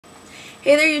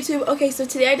Hey there YouTube. Okay, so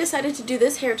today I decided to do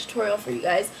this hair tutorial for you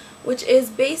guys, which is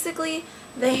basically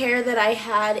the hair that I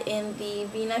had in the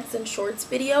V-necks and shorts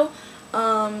video.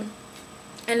 And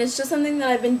it's just something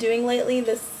that I've been doing lately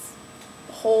this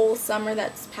whole summer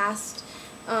that's passed.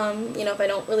 You know, if I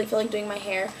don't really feel like doing my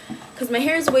hair, because my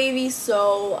hair is wavy,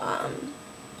 so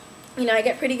you know, I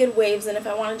get pretty good waves, and if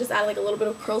I want to just add like a little bit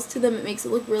of curls to them, it makes it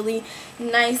look really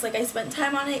nice, like I spent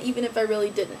time on it, even if I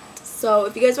really didn't. So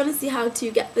if you guys want to see how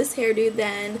to get this hairdo,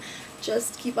 then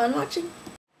just keep on watching.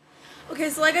 Okay,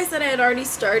 so like I said, I had already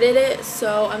started it,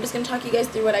 so I'm just going to talk you guys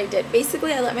through what I did.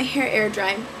 Basically, I let my hair air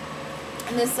dry.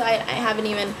 On this side, I haven't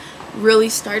even really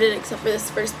started except for this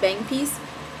first bang piece,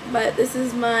 but this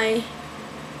is my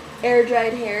air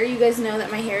dried hair. You guys know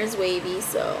that my hair is wavy,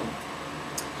 so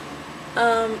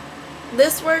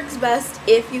this works best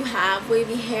if you have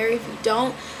wavy hair. If you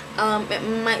don't,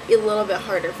 it might be a little bit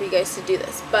harder for you guys to do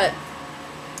this. But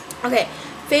okay,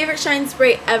 favorite shine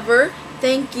spray ever.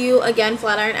 Thank you again,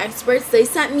 Flat Iron Experts. They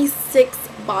sent me 6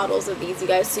 bottles of these, you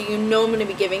guys, so you know I'm going to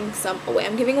be giving some away.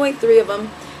 I'm giving away 3 of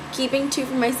them, keeping 2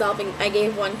 for myself, and I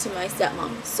gave 1 to my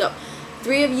stepmom. So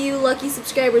 3 of you lucky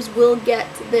subscribers will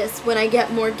get this when I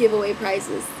get more giveaway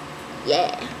prizes.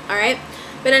 Yeah, alright?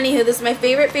 But anywho, this is my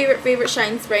favorite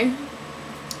shine spray.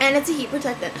 And it's a heat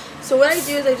protectant. So what I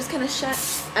do is I just kind of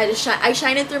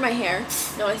shine it through my hair.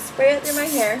 No, I spray it through my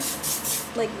hair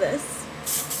like this.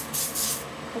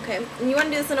 Okay, and you want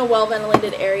to do this in a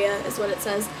well-ventilated area is what it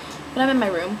says. But I'm in my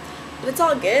room. But it's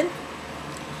all good.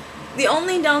 The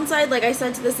only downside, like I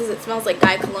said to this, is it smells like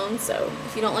guy cologne. So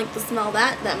if you don't like the smell of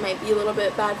that, that might be a little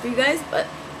bit bad for you guys. But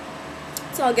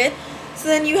it's all good. So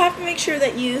then you have to make sure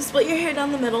that you split your hair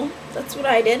down the middle. That's what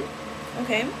I did.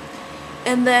 Okay.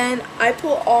 And then I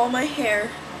pull all my hair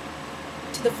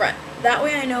to the front. That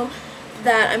way I know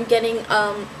that I'm getting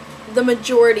the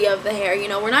majority of the hair. You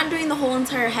know, we're not doing the whole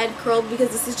entire head curled because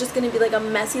this is just going to be like a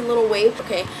messy little wave.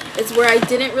 Okay, it's where I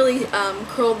didn't really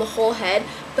curl the whole head,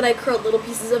 but I curled little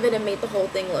pieces of it and made the whole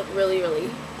thing look really,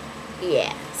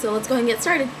 yeah. So let's go ahead and get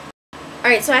started.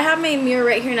 Alright, so I have my mirror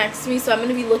right here next to me, so I'm going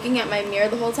to be looking at my mirror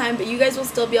the whole time, but you guys will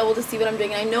still be able to see what I'm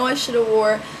doing. And I know I should have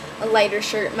wore a lighter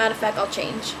shirt. Matter of fact, I'll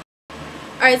change.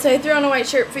 Alright, so I threw on a white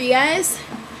shirt for you guys.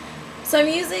 So I'm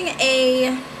using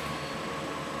a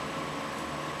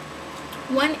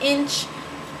 1-inch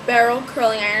barrel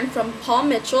curling iron from Paul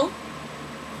Mitchell.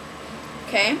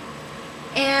 Okay.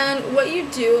 And what you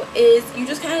do is you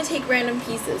just kind of take random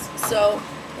pieces. So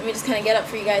let me just kind of get up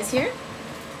for you guys here.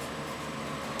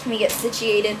 Let me get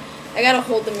situated. I gotta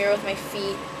hold the mirror with my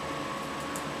feet.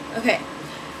 Okay.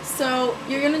 So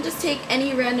you're gonna just take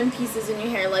any random pieces in your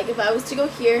hair. Like if I was to go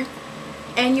here,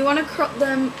 and you want to curl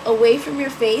them away from your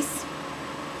face,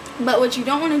 but what you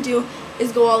don't want to do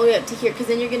is go all the way up to here, because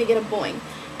then you're going to get a boing,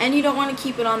 and you don't want to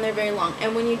keep it on there very long.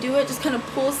 And when you do it, just kind of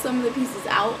pull some of the pieces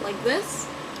out like this,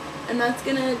 and that's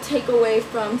going to take away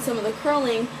from some of the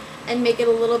curling and make it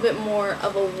a little bit more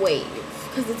of a wave,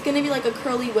 because it's going to be like a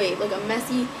curly wave, like a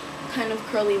messy kind of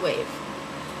curly wave.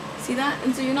 See that?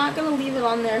 And so you're not going to leave it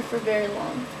on there for very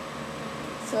long.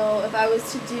 So if I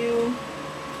was to do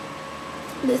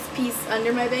this piece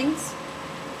under my bangs,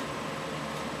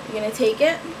 you're going to take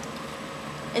it,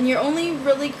 and you're only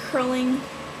really curling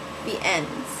the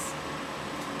ends,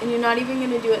 and you're not even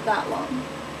going to do it that long.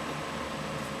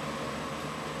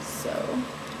 So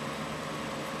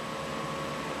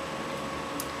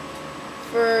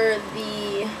for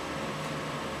the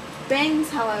bangs,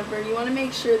 however, you want to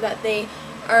make sure that they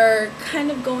are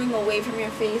kind of going away from your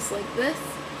face like this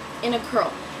in a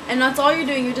curl. And that's all you're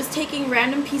doing. You're just taking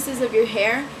random pieces of your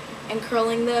hair and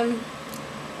curling them.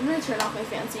 I'm going to turn off my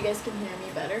fan so you guys can hear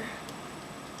me better.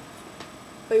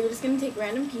 But you're just going to take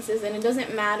random pieces, and it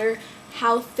doesn't matter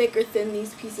how thick or thin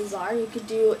these pieces are. You could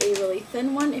do a really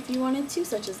thin one if you wanted to,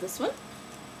 such as this one.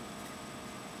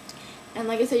 And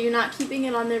like I said, you're not keeping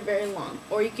it on there very long.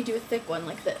 Or you could do a thick one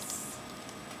like this.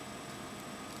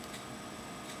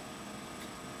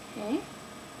 Okay.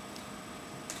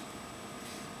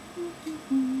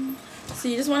 So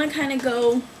you just want to kind of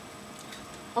go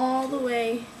all the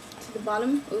way to the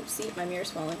bottom, oopsie, my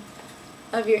mirror's falling,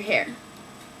 of your hair.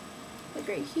 Like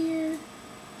right here.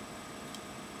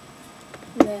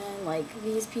 And then like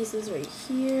these pieces right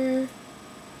here.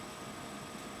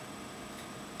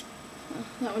 Oh,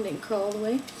 that one didn't curl all the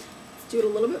way. Let's do it a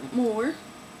little bit more.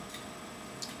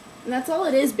 And that's all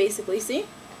it is basically, see?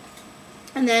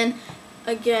 And then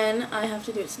again, I have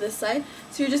to do it to this side.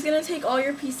 So you're just going to take all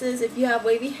your pieces, if you have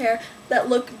wavy hair, that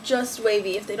look just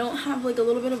wavy. If they don't have like a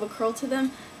little bit of a curl to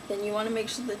them, then you want to make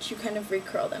sure that you kind of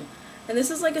recurl them. And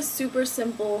this is like a super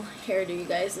simple hairdo, you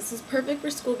guys. This is perfect for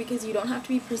school because you don't have to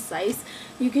be precise.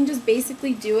 You can just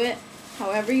basically do it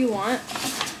however you want.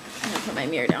 I'm going to put my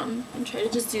mirror down and try to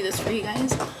just do this for you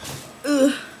guys.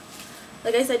 Ugh.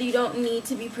 Like I said, you don't need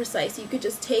to be precise. You could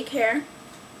just take hair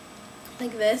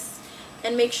like this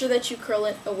and make sure that you curl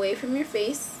it away from your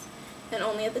face and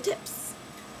only at the tips.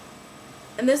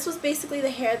 And this was basically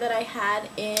the hair that I had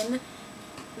in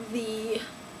the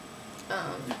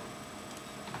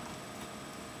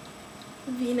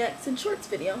V-necks and shorts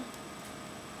video.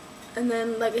 And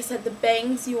then, like I said, the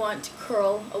bangs you want to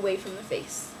curl away from the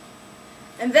face.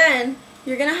 And then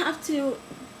you're going to have to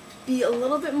be a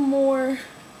little bit more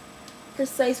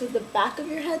precise with the back of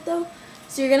your head though.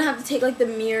 So you're going to have to take like the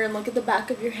mirror and look at the back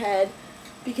of your head,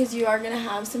 because you are going to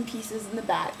have some pieces in the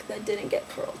back that didn't get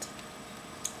curled.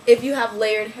 If you have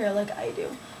layered hair like I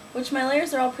do, which my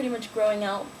layers are all pretty much growing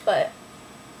out, but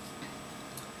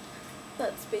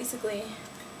that's basically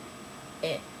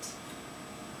it.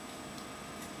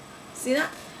 See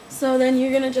that? So then you're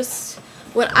going to just,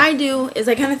 what I do is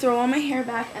I kind of throw all my hair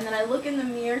back and then I look in the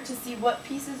mirror to see what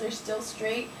pieces are still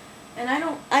straight. And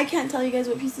I can't tell you guys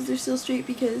what pieces are still straight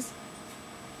because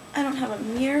I don't have a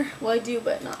mirror. Well, I do,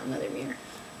 but not another mirror.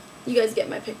 You guys get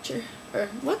my picture. Or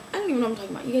what? I don't even know what I'm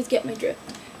talking about. You guys get my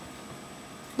drift.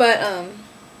 But,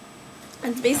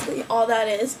 that's basically all that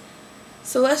is.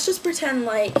 So let's just pretend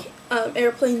like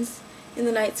airplanes in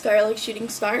the night sky are like shooting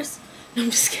stars. No,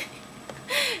 I'm just kidding.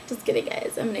 Just kidding,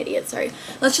 guys. I'm an idiot. Sorry.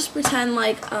 Let's just pretend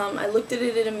like I looked at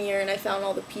it in a mirror and I found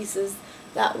all the pieces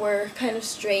that were kind of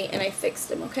straight and I fixed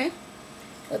them, okay?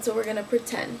 That's what we're going to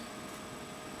pretend.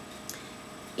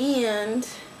 And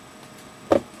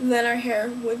then our hair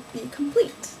would be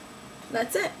complete.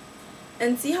 That's it.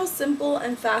 And see how simple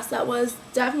and fast that was?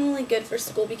 Definitely good for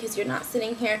school because you're not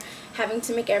sitting here having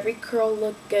to make every curl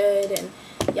look good and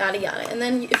yada yada. And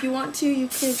then if you want to, you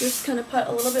can just kind of put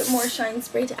a little bit more shine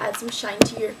spray to add some shine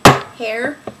to your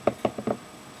hair.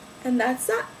 And that's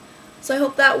that. So I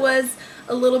hope that was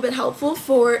a little bit helpful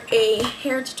for a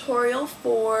hair tutorial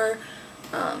for,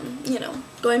 you know,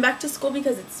 going back to school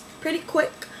because it's pretty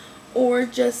quick, or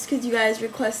just because you guys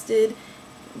requested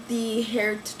the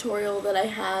hair tutorial that I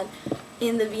had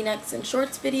in the V-necks and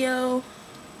shorts video,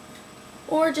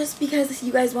 or just because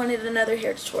you guys wanted another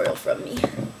hair tutorial from me.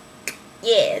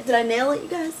 Yeah, did I nail it, you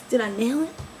guys? Did I nail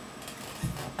it?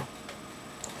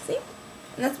 See?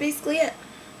 And that's basically it.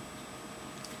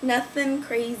 Nothing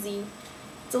crazy.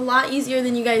 It's a lot easier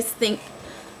than you guys think,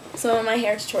 some of my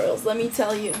hair tutorials, let me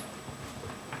tell you.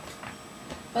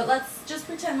 But let's just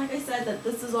pretend, like I said, that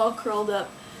this is all curled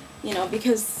up, you know,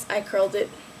 because I curled it.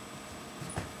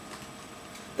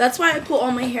 That's why I put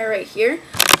all my hair right here.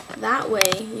 That way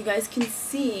you guys can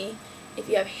see if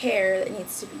you have hair that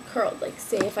needs to be curled. Like,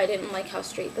 say if I didn't like how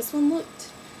straight this one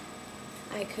looked,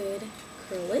 I could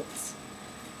curl it.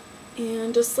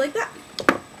 And just like that.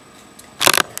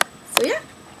 So yeah,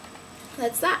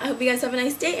 that's that. I hope you guys have a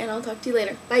nice day, and I'll talk to you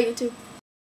later. Bye, YouTube.